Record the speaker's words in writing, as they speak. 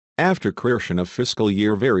After creation of fiscal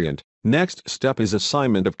year variant, next step is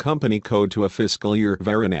assignment of company code to a fiscal year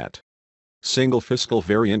variant. Single fiscal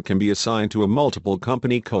variant can be assigned to a multiple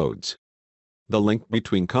company codes. The link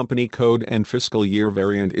between company code and fiscal year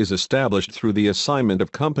variant is established through the assignment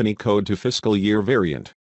of company code to fiscal year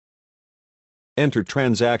variant. Enter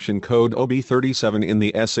transaction code OB37 in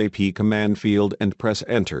the SAP command field and press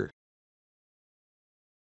Enter.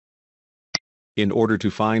 In order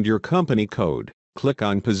to find your company code, click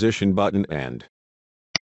on Position button and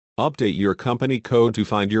update your company code to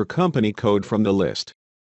find your company code from the list.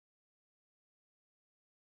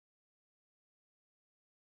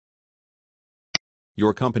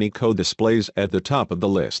 Your company code displays at the top of the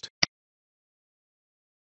list.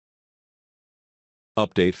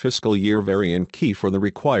 Update fiscal year variant key for the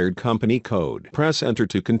required company code. Press Enter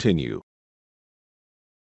to continue.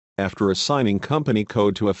 After assigning company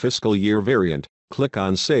code to a fiscal year variant, click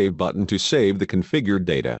on Save button to save the configured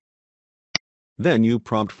data. Then you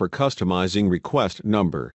prompt for customizing request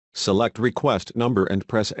number, select request number and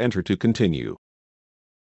press Enter to continue.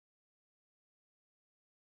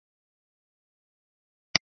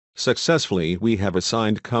 Successfully, we have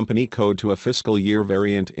assigned company code to a fiscal year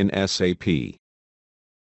variant in SAP.